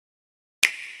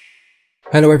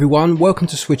Hello everyone, welcome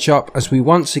to SwitchUp as we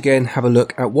once again have a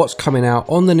look at what's coming out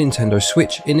on the Nintendo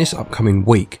Switch in this upcoming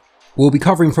week. We'll be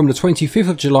covering from the 25th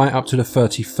of July up to the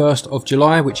 31st of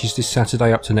July, which is this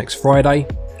Saturday up to next Friday.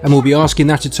 And we'll be asking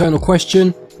that eternal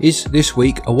question, is this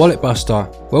week a wallet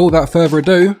buster? Well, without further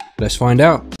ado, let's find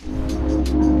out.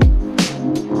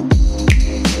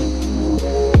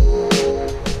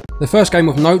 The first game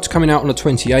of note coming out on the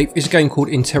 28th is a game called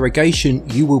Interrogation,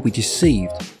 You Will Be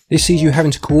Deceived. This sees you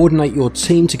having to coordinate your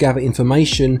team to gather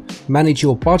information, manage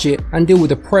your budget and deal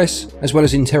with the press, as well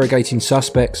as interrogating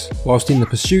suspects, whilst in the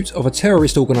pursuit of a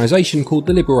terrorist organisation called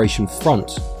the Liberation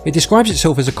Front. It describes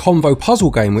itself as a convo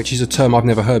puzzle game, which is a term I've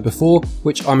never heard before,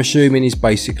 which I'm assuming is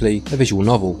basically a visual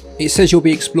novel. It says you'll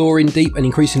be exploring deep and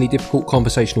increasingly difficult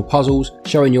conversational puzzles,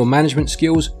 showing your management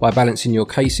skills by balancing your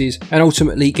cases, and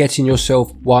ultimately getting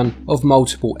yourself one of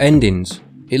multiple endings.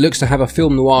 It looks to have a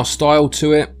film noir style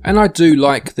to it, and I do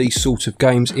like these sort of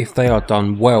games if they are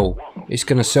done well. It's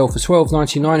going to sell for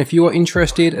 $12.99 if you are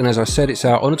interested, and as I said, it's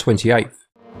out on the 28th.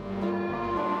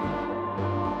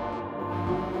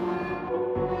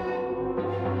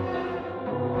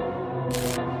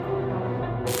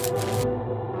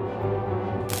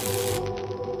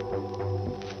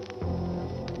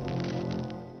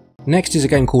 Next is a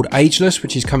game called Ageless,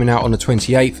 which is coming out on the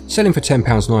 28th, selling for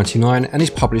 £10.99 and is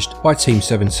published by Team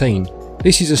 17.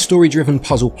 This is a story-driven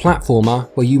puzzle platformer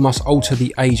where you must alter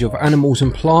the age of animals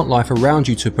and plant life around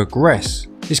you to progress.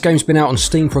 This game's been out on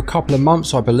Steam for a couple of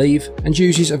months, I believe, and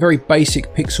uses a very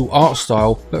basic pixel art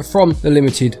style, but from the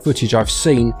limited footage I've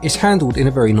seen, it's handled in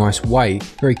a very nice way,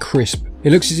 very crisp.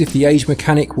 It looks as if the age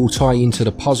mechanic will tie into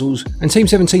the puzzles, and Team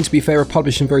 17, to be fair, have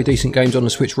published some very decent games on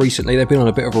the Switch recently. They've been on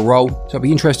a bit of a roll, so it'll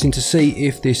be interesting to see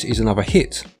if this is another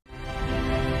hit.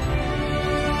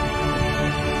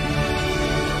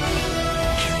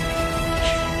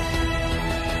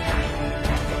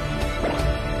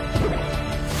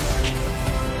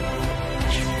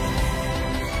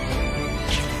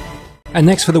 And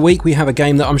next for the week we have a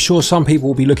game that I'm sure some people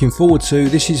will be looking forward to.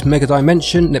 This is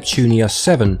Megadimension Nepunia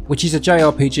VII, which is a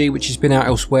JRPG which has been out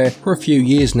elsewhere for a few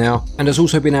years now and has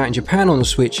also been out in Japan on the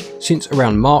Switch since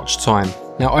around March time.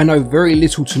 Now, I know very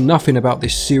little to nothing about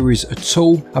this series at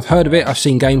all. I've heard of it, I've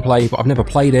seen gameplay, but I've never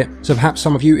played it, so perhaps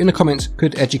some of you in the comments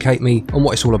could educate me on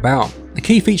what it's all about. The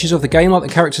key features of the game are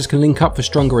that characters can link up for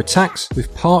stronger attacks,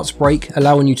 with parts break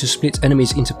allowing you to split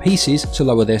enemies into pieces to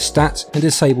lower their stats and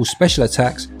disable special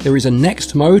attacks. There is a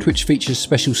next mode which features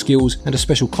special skills and a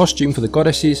special costume for the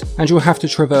goddesses, and you'll have to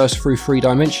traverse through 3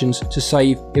 dimensions to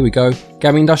save, here we go,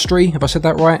 Game Industry, have I said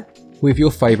that right? With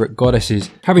your favourite goddesses.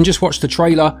 Having just watched the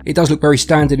trailer, it does look very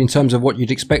standard in terms of what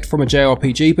you'd expect from a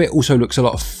JRPG, but it also looks a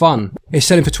lot of fun. It's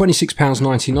selling for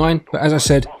 £26.99, but as I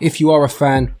said, if you are a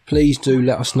fan, please do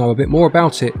let us know a bit more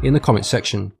about it in the comments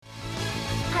section.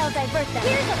 I'll divert that.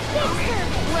 Here's a big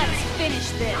service. Let's finish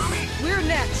this. We're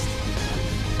next.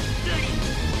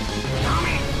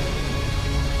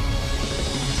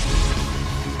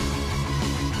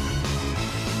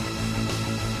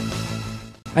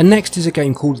 And next is a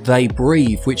game called They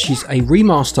Breathe, which is a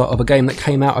remaster of a game that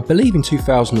came out I believe in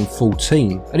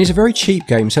 2014, and is a very cheap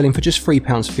game selling for just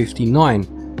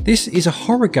 £3.59. This is a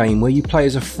horror game where you play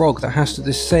as a frog that has to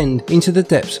descend into the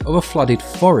depths of a flooded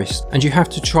forest, and you have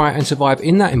to try and survive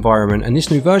in that environment, and this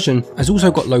new version has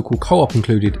also got local co-op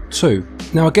included too.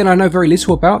 Now again, I know very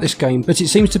little about this game, but it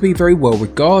seems to be very well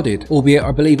regarded, albeit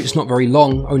I believe it's not very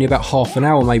long, only about half an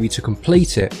hour maybe to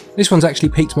complete it. This one's actually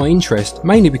piqued my interest,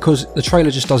 mainly because the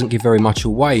trailer just doesn't give very much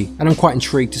away, and I'm quite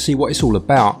intrigued to see what it's all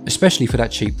about, especially for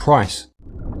that cheap price.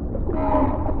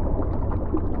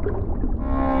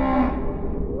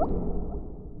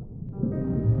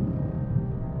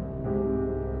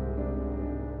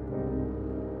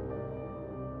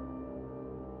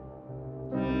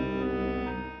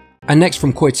 And next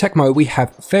from Koei Tecmo we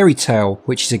have Fairy Tail,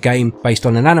 which is a game based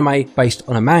on an anime based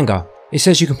on a manga. It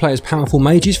says you can play as powerful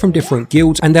mages from different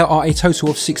guilds, and there are a total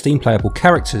of 16 playable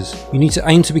characters. You need to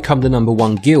aim to become the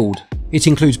 #1 guild. It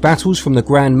includes battles from the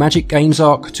Grand Magic Games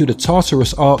arc to the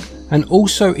Tartarus arc, and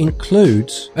also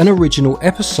includes an original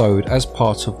episode as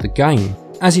part of the game.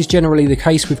 As is generally the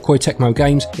case with Koei Tecmo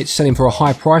games, it's selling for a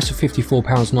high price of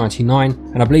 £54.99,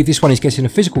 and I believe this one is getting a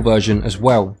physical version as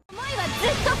well.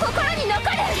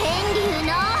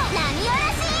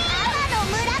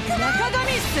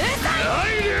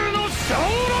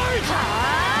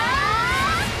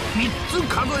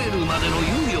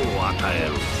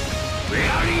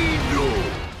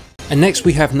 And next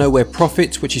we have Nowhere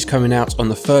Profit, which is coming out on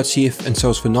the 30th and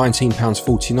sells for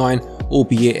 £19.49,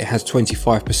 albeit it has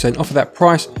 25% off of that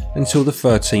price until the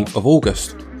 13th of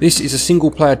August. This is a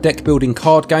single player deck building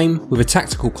card game with a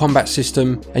tactical combat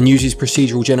system and uses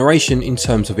procedural generation in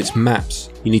terms of its maps.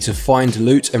 You need to find,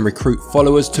 loot and recruit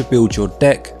followers to build your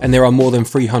deck, and there are more than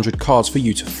 300 cards for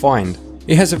you to find.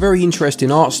 It has a very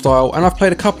interesting art style, and I've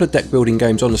played a couple of deck building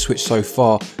games on the Switch so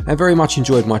far and very much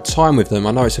enjoyed my time with them.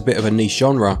 I know it's a bit of a niche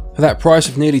genre. For that price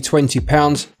of nearly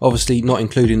 £20, obviously not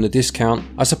including the discount,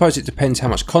 I suppose it depends how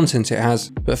much content it has,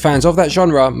 but fans of that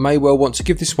genre may well want to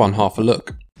give this one half a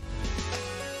look.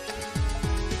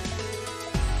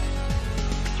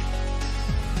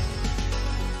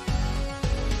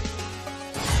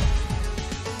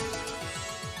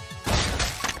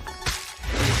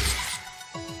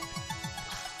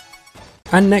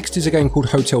 And next is a game called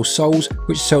Hotel Souls,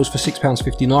 which sells for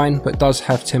 £6.59 but does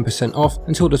have 10% off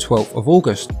until the 12th of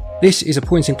August. This is a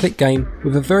point and click game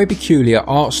with a very peculiar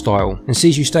art style and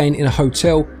sees you staying in a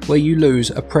hotel where you lose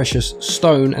a precious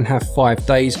stone and have 5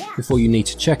 days before you need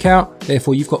to check out,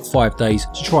 therefore you've got 5 days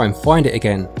to try and find it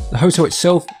again. The hotel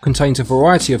itself contains a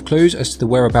variety of clues as to the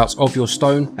whereabouts of your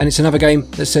stone, and it's another game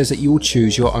that says that you will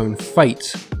choose your own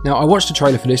fate. Now I watched the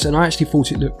trailer for this and I actually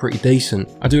thought it looked pretty decent.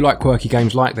 I do like quirky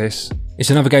games like this. It's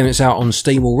another game that's out on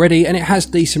Steam already and it has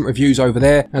decent reviews over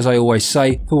there, as I always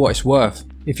say, for what it's worth.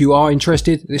 If you are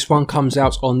interested, this one comes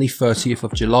out on the 30th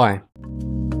of July.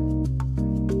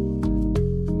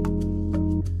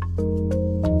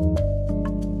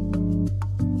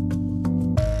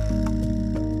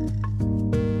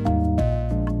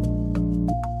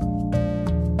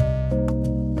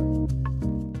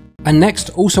 And next,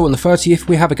 also on the 30th,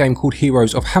 we have a game called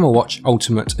Heroes of Hammerwatch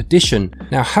Ultimate Edition.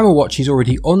 Now Hammerwatch is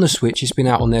already on the Switch, it's been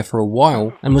out on there for a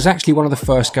while, and was actually one of the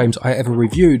first games I ever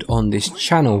reviewed on this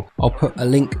channel. I'll put a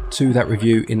link to that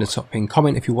review in the top pinned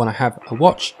comment if you want to have a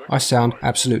watch. I sound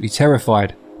absolutely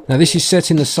terrified. Now this is set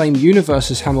in the same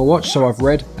universe as Hammerwatch, so I've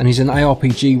read, and is an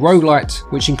ARPG roguelite,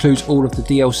 which includes all of the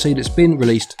DLC that's been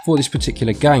released for this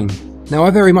particular game. Now I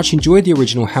very much enjoyed the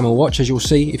original Hammerwatch, as you'll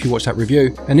see if you watch that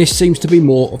review, and this seems to be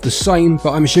more of the same,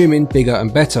 but I'm assuming bigger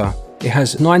and better. It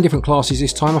has 9 different classes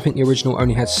this time, I think the original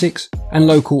only had 6, and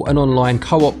local and online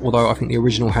co-op, although I think the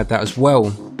original had that as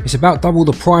well. It's about double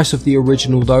the price of the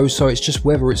original though, so it's just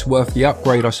whether it's worth the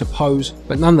upgrade I suppose,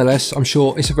 but nonetheless I'm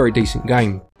sure it's a very decent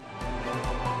game.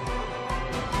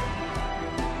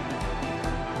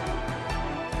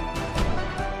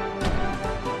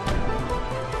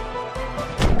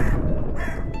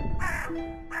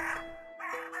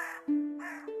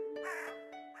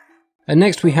 And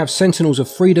next we have Sentinels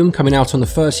of Freedom coming out on the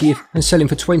 30th and selling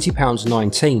for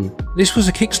 £20.19. This was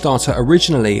a Kickstarter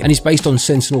originally and is based on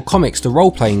Sentinel Comics, the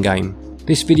role-playing game.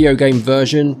 This video game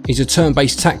version is a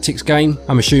turn-based tactics game,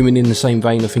 I'm assuming in the same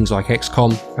vein of things like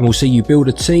XCOM, and will see you build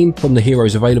a team from the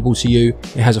heroes available to you.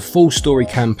 It has a full story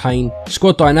campaign,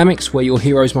 squad dynamics where your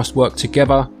heroes must work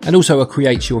together, and also a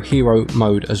create your hero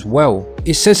mode as well.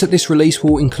 It says that this release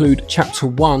will include Chapter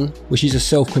 1, which is a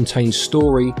self-contained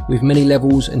story with many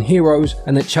levels and heroes,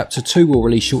 and that Chapter 2 will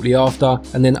release shortly after,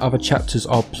 and then other chapters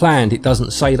are planned. It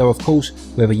doesn't say though, of course,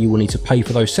 whether you will need to pay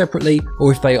for those separately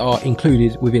or if they are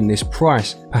included within this price.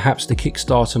 Perhaps the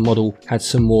Kickstarter model had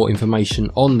some more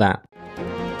information on that.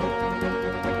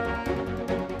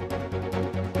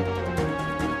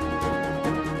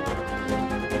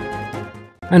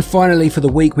 And finally for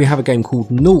the week we have a game called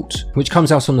Naught, which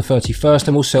comes out on the 31st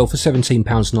and will sell for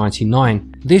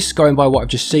 £17.99. This, going by what I've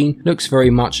just seen, looks very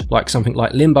much like something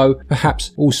like Limbo,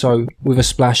 perhaps also with a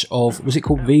splash of, was it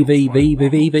called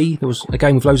VVV? There was a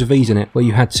game with loads of V's in it where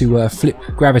you had to flip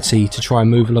gravity to try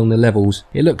and move along the levels.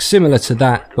 It looks similar to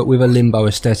that but with a Limbo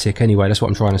aesthetic anyway, that's what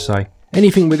I'm trying to say.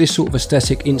 Anything with this sort of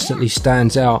aesthetic instantly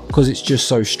stands out because it's just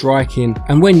so striking,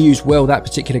 and when used well that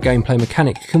particular gameplay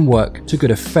mechanic can work to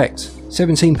good effect.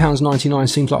 £17.99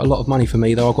 seems like a lot of money for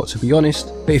me though, I've got to be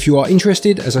honest, but if you are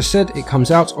interested, as I said, it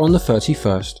comes out on the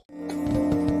 31st.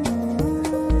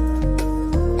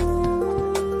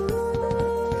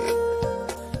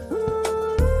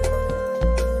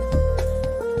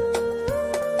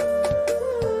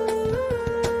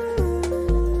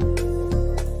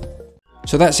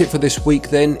 So that's it for this week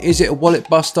then. Is it a wallet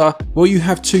buster? Well, you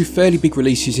have 2 fairly big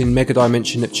releases in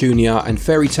Megadimension Nepunia and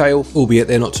Fairy Tail, albeit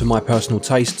they're not to my personal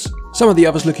tastes. Some of the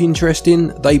others look interesting,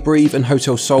 They Breathe and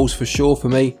Hotel Souls for sure for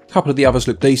me. A couple of the others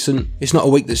look decent. It's not a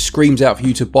week that screams out for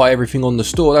you to buy everything on the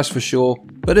store, that's for sure,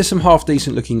 but there's some half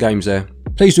decent looking games there.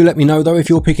 Please do let me know though if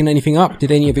you're picking anything up.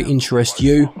 Did any of it interest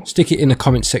you? Stick it in the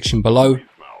comment section below.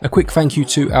 A quick thank you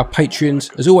to our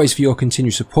Patreons, as always, for your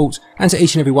continued support, and to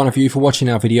each and every one of you for watching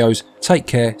our videos. Take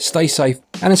care, stay safe,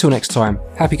 and until next time,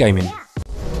 happy gaming.